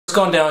What's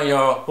going down,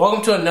 y'all?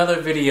 Welcome to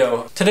another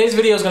video. Today's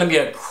video is going to be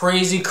a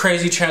crazy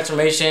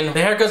transformation.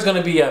 The haircut's going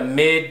to be a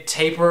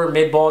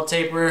mid-bald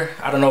taper.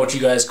 I don't know what you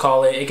guys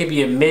call it. It could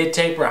be a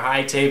mid-taper,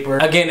 high taper.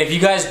 Again, if you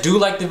guys do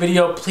like the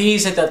video,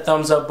 please hit that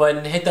thumbs up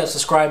button, hit that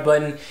subscribe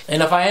button.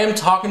 And if I am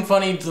talking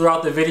funny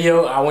throughout the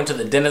video, I went to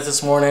the dentist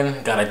this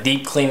morning, got a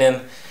deep cleaning.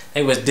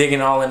 They was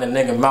digging all in the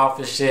nigga mouth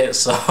and shit,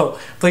 so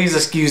please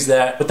excuse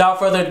that. Without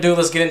further ado,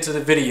 let's get into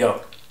the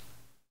video.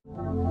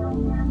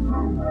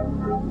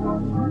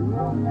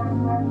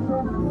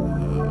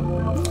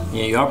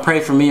 Yeah, y'all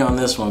pray for me on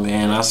this one,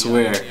 man, I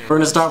swear. We're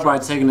gonna start by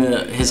taking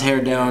his hair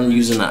down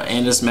using an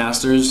Andis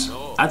Masters.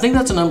 I think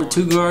that's a number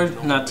 2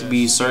 guard, not to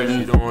be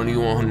certain. I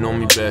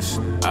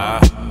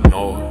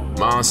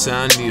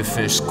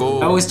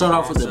always start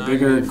off with a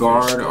bigger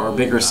guard or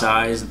bigger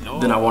size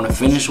than I want to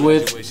finish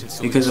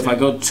with, because if I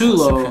go too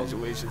low,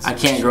 I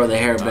can't grow the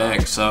hair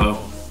back, so.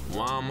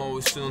 Why I'm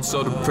always feeling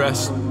so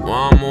depressed?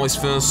 Why I'm always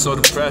feeling so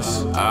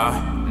depressed?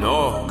 I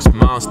know, cause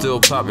mine's still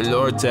popping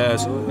lower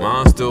tabs.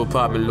 Mine's still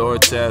popping lower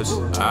tabs.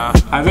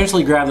 I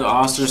eventually grabbed the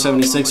Oster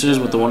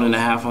 76ers with the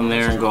 1.5 on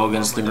there and go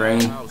against the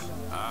grain.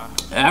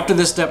 After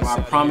this step,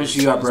 I promise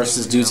you I brushed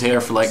this dude's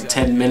hair for like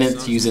 10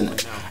 minutes using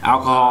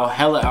alcohol,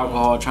 hella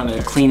alcohol, trying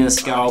to clean his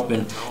scalp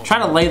and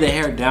trying to lay the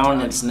hair down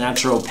in its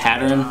natural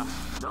pattern.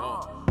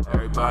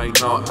 Everybody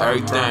know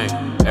everything.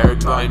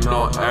 Everybody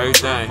know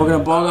everything. We're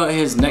gonna bald out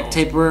his neck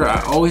taper.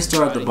 I always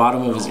start at the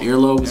bottom of his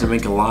earlobes and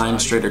make a line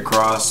straight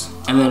across.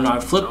 And then I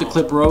flip the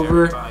clipper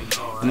over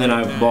and then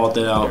I bald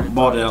it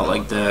out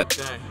like that.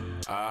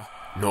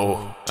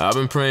 No, I've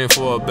been praying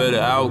for a better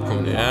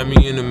outcome. They had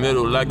me in the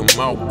middle like a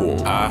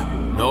Malcolm. I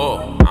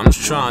know, I'm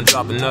just trying to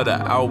drop another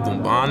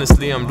album, but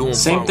honestly, I'm doing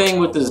same thing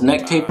with this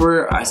neck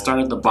taper. I start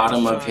at the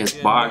bottom of his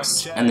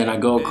box and then I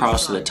go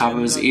across to the top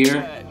of his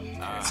ear,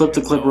 flip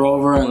the clipper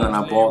over, and then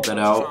I bald that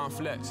out.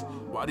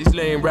 Why these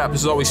lame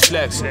rappers always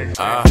flex?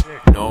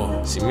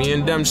 No, see me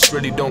and them just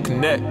really don't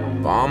connect,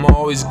 but I'ma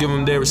always give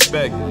them their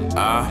respect.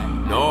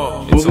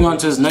 No. Moving on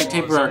to his neck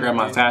taper, I got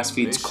my fast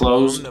feeds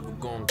closed.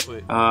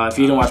 If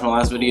you didn't watch my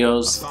last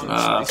videos,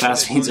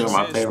 fast feeds are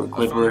my favorite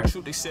clipper.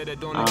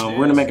 We're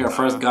gonna make our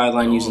first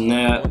guideline using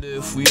that.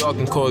 If we all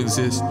can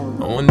coexist,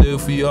 I wonder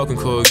if we all can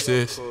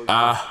coexist.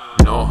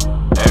 No,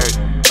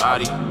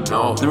 everybody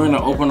know. Then we're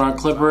gonna open our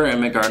clipper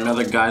and make our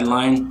another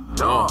guideline.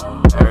 No,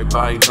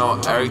 everybody know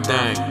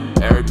everything.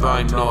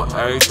 Everybody know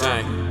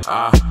everything.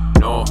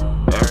 No.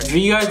 If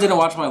you guys didn't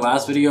watch my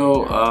last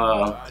video,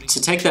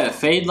 to take that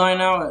fade line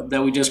out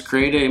that we just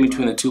created in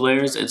between the 2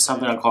 layers, it's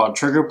something I call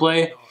trigger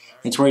play.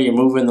 It's where you're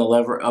moving the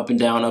lever up and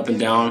down,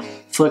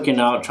 flicking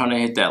out, trying to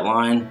hit that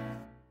line.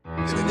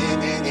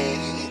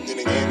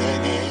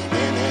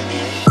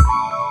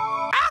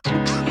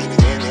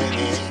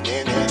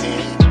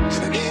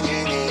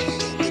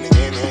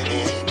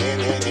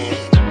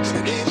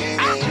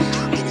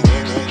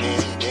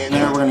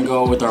 There we're gonna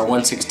go with our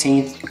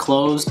 1/16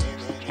 closed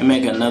and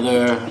make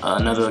another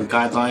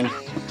guideline.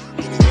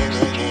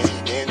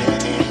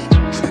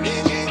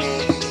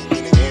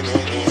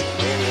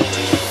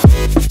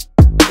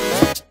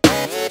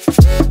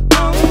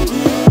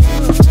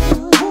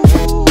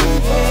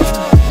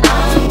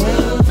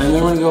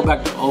 Go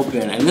back to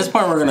open, and this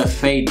part we're gonna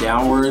fade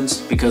downwards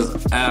because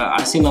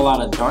I've seen a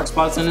lot of dark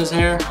spots in his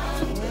hair.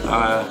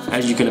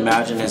 As you can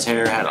imagine, his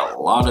hair had a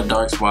lot of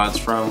dark spots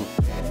from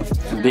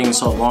being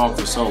so long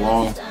for so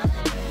long.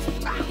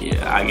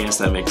 Yeah, I guess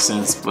that makes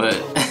sense, but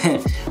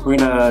we're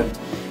gonna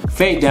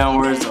fade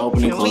downwards,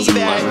 open and close the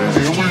lever.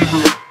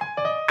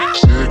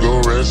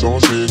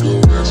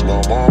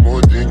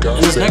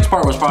 And this next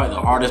part was probably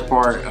the hardest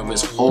part of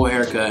his whole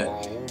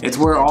haircut. It's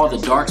where all the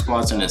dark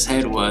spots in his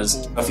head was.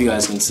 I don't know if you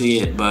guys can see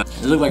it, but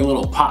it looked like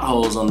little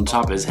potholes on the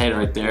top of his head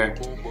right there.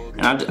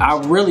 And I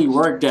really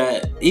worked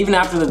at, even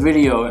after the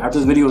video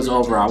was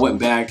over, I went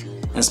back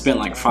and spent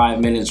like 5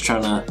 minutes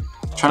trying to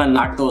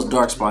knock those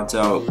dark spots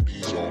out.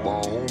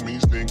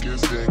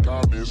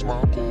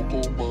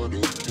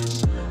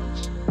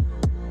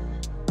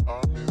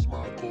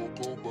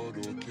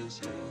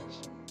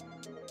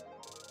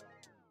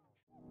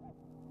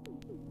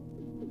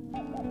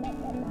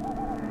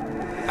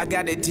 I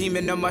got a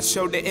demon on my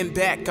shoulder and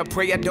back. I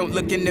pray I don't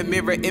look in the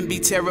mirror and be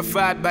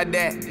terrified by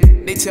that.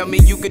 They tell me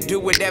you could do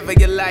whatever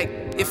you like.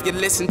 If you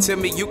listen to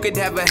me, you could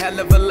have a hell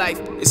of a life.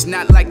 It's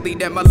not likely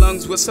that my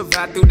lungs will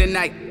survive through the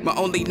night. My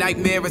only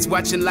nightmare is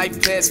watching life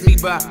pass me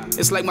by.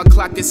 It's like my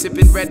clock is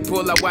sipping Red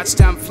Bull. I watch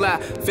time fly,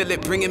 feel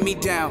it bringing me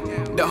down.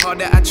 The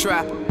harder I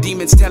try,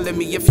 demons telling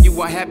me if you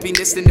want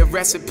happiness, then the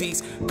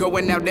recipe's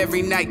going out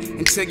every night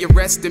until you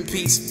rest in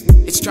peace.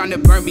 It's trying to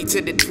burn me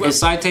to the 12th. His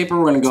side taper,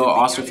 we're gonna go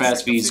Oster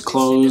fast feeds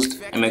closed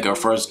and make our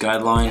first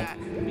guideline.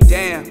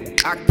 Damn,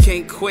 I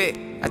can't quit.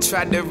 I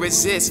tried to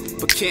resist,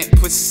 but can't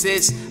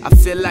persist. I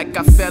feel like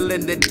I fell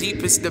in the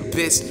deepest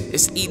abyss.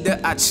 It's either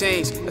I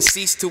change or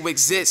cease to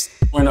exist.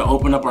 We're gonna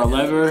open up our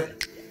lever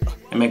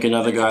and make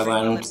another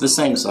guideline the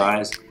same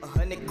size.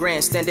 100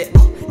 grand standing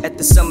at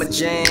the summer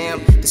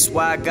jam. That's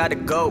why I gotta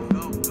go.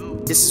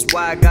 This is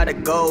why I gotta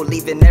go,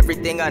 leaving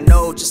everything I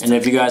know. And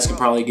if you guys can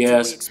probably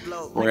guess,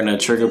 we're gonna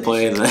trigger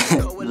play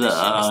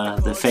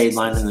the fade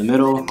line in the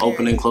middle,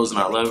 opening, closing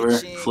our lever,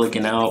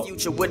 flicking out.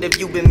 What have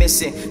you been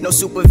missing? No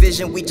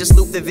supervision, we just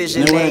loop the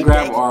vision. And then we're gonna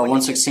grab our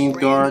 1/16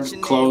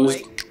 guard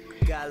closed.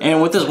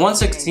 And with this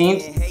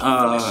 1/16,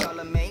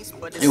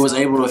 it was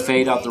able to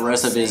fade out the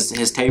rest of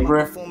his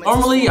taper.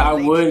 Normally I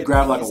would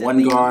grab like a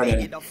 1 guard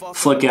and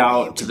flick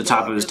out to the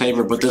top of his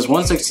taper, but this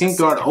 1/16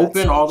 guard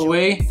open all the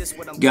way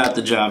got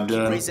the job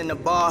done. Raising the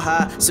bar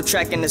high,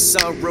 subtracting the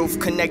sunroof,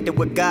 connected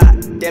with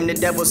God. Damn, the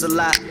devil's a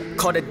lie.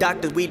 Call the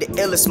doctors, we the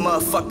illest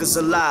motherfuckers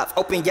alive.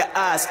 Open your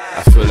eyes.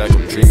 I feel like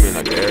I'm dreaming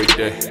like every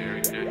day.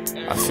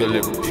 I feel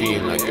it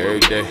repeating like every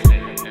day.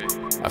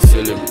 I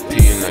feel it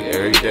repeating like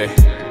every day.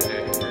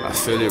 I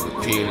feel it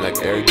repeating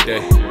like every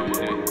day.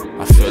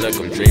 I feel like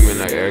I'm dreaming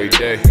like every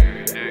day.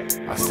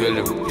 I feel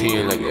it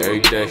repeating like every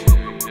day.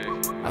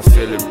 I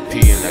feel it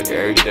repeating like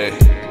every day.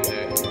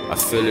 I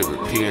feel it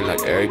repeating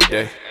like every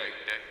day.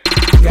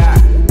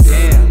 God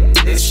damn,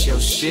 this your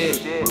shit.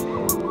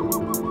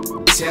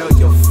 Tell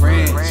your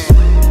friends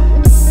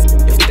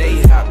if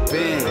they hop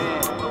in.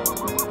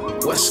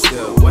 What's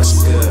good,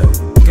 what's good?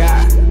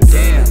 God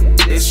damn,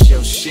 this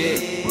your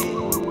shit.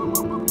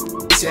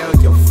 Tell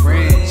your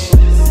friends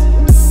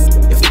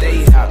if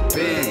they hop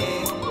in.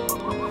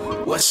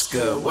 What's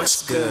good,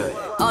 what's good?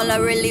 All I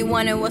really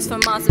wanted was for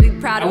moms to be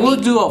proud of me. I will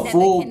do a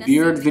full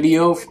beard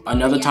video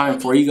another time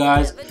for you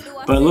guys,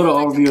 but a little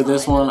overview of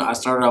this one. I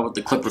started out with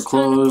the clipper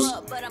close,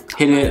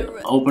 hit it,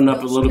 open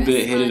up a little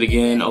bit, hit it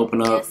again,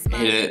 open up,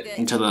 hit it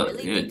until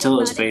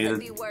it was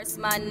faded.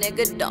 My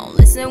nigga, don't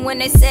listen when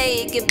they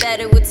say it get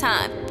better with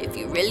time. If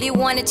you really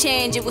want to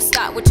change, it will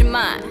start with your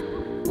mind.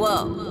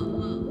 Whoa.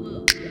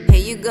 Here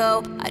you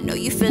go. I know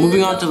you feel.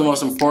 Moving on to the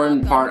most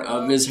important part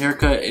of his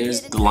haircut is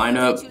the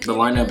lineup. The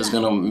lineup is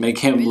gonna make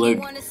him look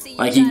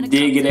like he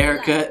did get a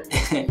haircut.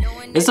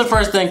 It's the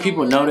first thing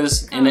people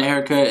notice in the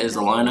haircut is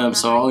the lineup,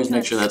 so always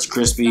make sure that's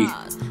crispy.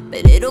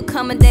 But it'll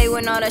come a day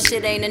when all that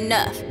shit ain't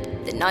enough.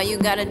 Then all you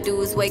gotta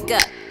do is wake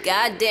up.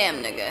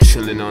 Goddamn, nigga.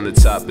 Chilling on the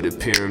top of the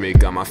pyramid,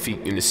 got my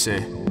feet in the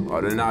sand. All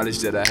the knowledge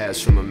that I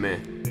has from a man.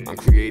 I'm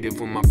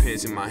creative with my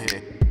pens in my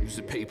hand. Use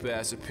the paper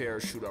as a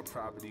parachute, our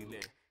property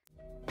land.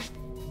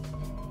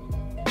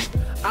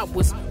 I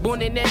was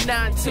born in that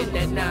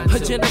 9-2, a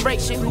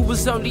generation who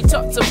was only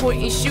taught to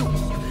point and shoot.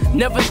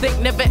 Never think,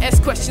 never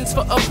ask questions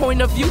for a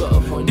point of view.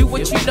 Do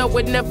what you know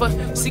and never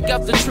seek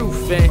out the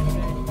truth, man.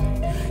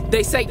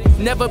 They say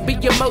never be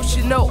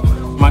emotional.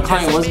 My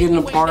client was getting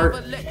a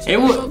part.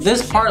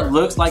 This part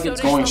looks like it's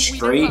going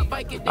straight,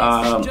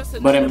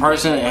 but in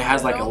person it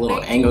has like a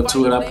little angle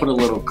to it. I put a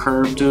little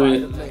curve to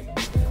it.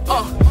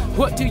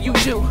 What do you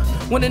do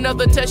when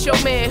another tests your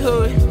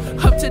manhood?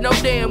 Up to no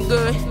damn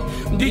good.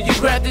 Do you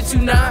grab the 2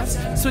 9s,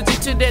 switch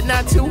it to that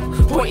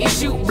 9-2, point and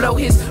shoot, blow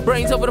his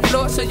brains over the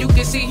floor so you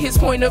can see his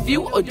point of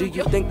view? Or do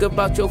you think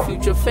about your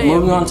future family?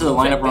 Moving on to the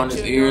lineup around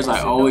his ears,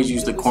 I always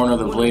use the corner of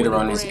the blade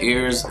around his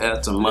ears.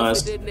 That's a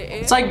must.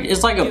 It's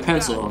like a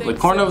pencil. The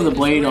corner of the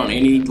blade on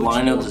any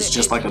lineup is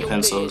just like a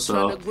pencil.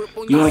 So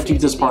you want to keep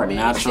this part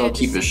natural,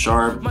 keep it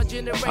sharp.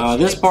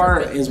 This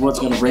part is what's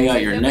going to bring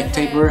out your neck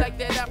taper.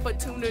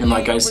 And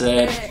like I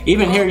said,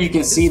 even here you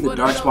can see the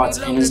dark spots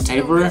in his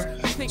taper.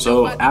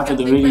 So after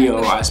the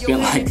video, I spent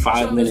like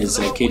 5 minutes,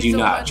 I kid you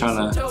not,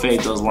 trying to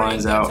fade those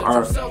lines out,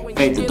 or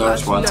fade the dark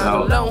spots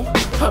out.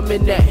 I'm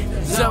in that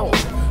zone.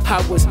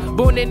 I was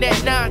born in that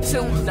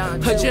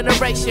 9-2, a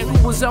generation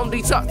who was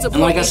only taught to.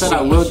 And like I said,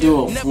 I will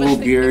do a full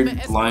beard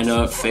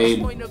lineup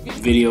fade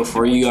video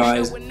for you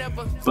guys.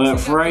 But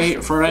for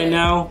right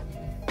now,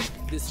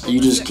 you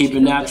just keep it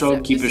natural,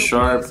 keep it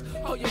sharp.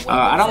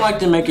 I don't like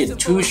to make it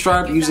too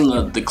sharp using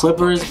the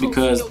clippers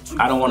because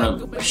I don't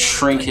want to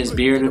shrink his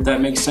beard, if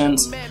that makes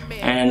sense.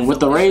 And with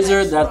the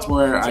razor, that's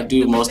where I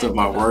do most of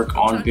my work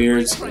on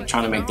beards,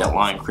 trying to make that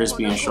line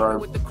crispy and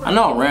sharp. I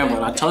know I'm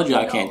rambling. I told you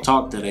I can't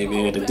talk today,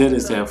 man. The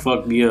dentist had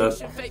fucked me up,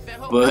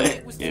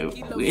 but yeah,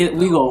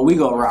 we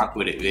go rock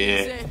with it,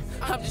 man.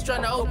 I'm just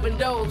trying to open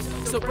doors,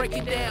 so break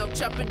it down,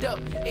 chop it up,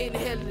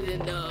 inhale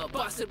it and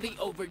possibly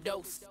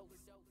overdose.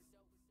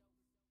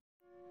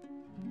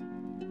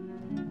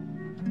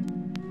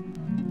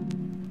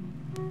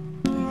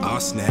 Oh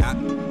snap,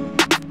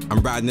 I'm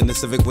riding in the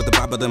Civic with the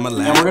Bible in my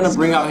lap. And we're gonna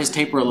bring out his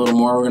taper a little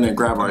more. We're gonna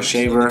grab our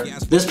shaver.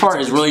 This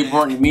part is really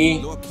important to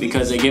me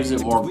because it gives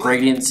it more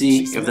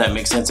gradiency, if that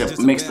makes sense. It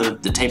makes the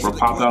taper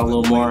pop out a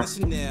little more.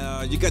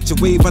 You got your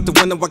wave out the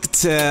window, I can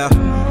tell.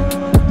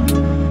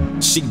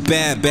 She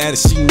bad, and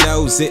she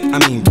knows it. I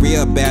mean,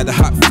 real bad, the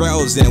hot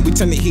frozen. We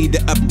turn the heater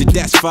up, the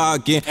dash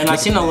fogging. And I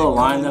seen a little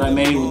line that I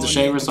made with the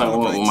shaver, so I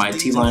went with my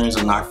T-liners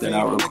and knocked that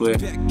out real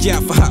quick. Yeah,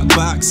 for hot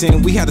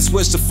boxing, we had to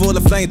switch to full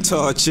of flame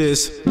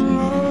torches.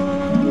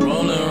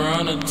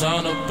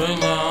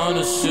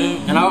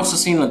 And I also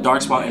seen the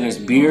dark spot in his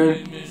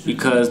beard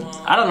because,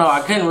 I don't know,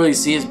 I couldn't really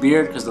see his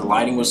beard because the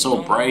lighting was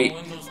so bright.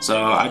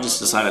 So I just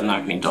decided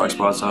not any dark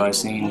spots I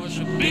seen.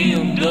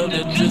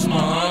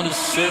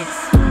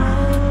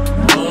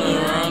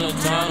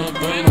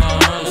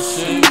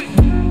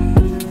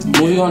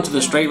 moving on to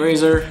the straight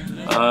razor.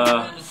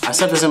 I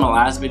said this in my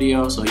last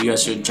video, so you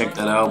guys should check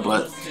that out,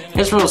 but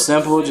it's real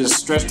simple. Just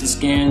stretch the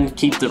skin,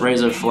 keep the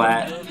razor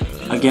flat.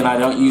 Again, I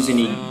don't use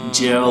any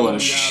gel or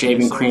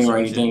shaving cream or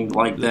anything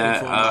like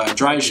that.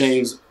 Dry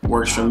shaves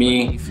works for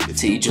me.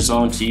 To each his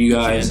own, to you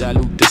guys. I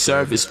loot the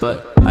service,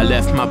 but I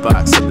left my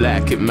box of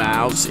Black and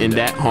Miles in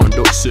that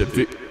Honda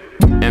Civic.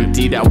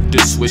 Emptied out the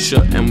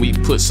swisher and we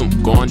put some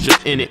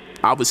ganja in it.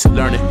 I was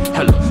learning,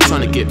 hella,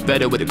 trying to get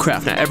better with the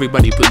craft. Now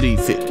everybody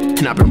believe it,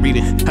 and I've been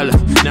reading, hella.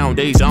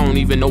 Nowadays I don't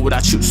even know what I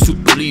choose to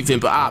believe in,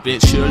 but I've been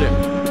chilling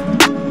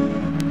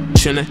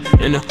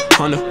in the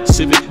Honda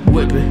Civic,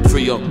 whipping for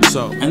your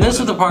soul. And this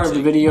is the part of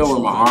the video where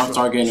my arms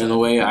start getting in the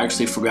way. I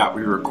actually forgot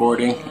we were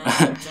recording.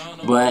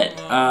 But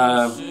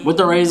with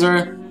the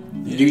razor,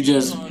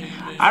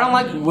 I don't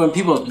like when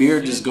people's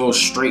beard just goes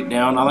straight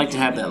down. I like to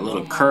have that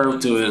little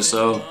curve to it,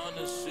 so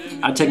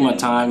I take my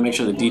time, make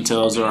sure the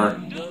details are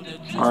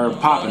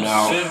popping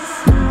out.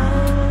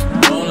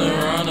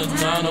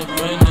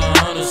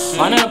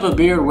 Lining up a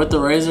beard with the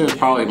razor is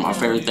probably my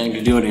favorite thing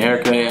to do with a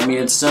haircut. I mean,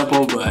 it's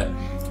simple, but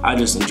I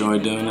just enjoy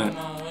doing it.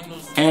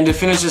 And to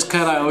finish this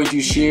cut, I always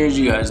use shears.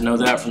 You guys know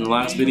that from the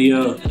last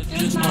video.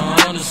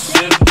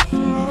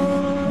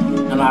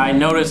 And I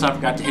noticed I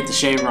forgot to hit the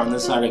shaver on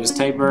this side of his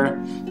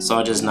taper, so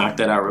I just knocked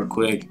that out real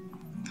quick.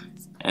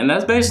 And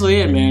that's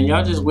basically it, man.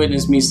 Y'all just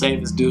witnessed me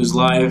save this dude's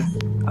life.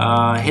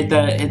 Hit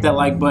that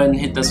like button,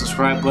 hit that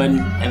subscribe button,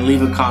 and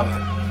leave a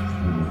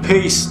comment.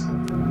 Peace.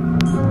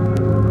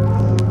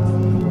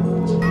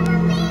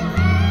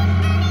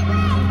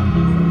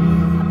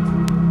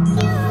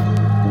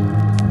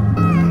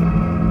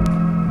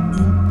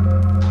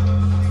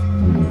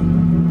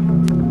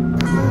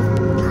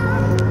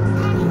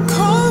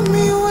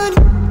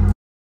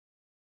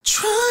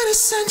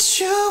 Send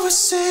you a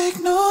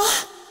signal.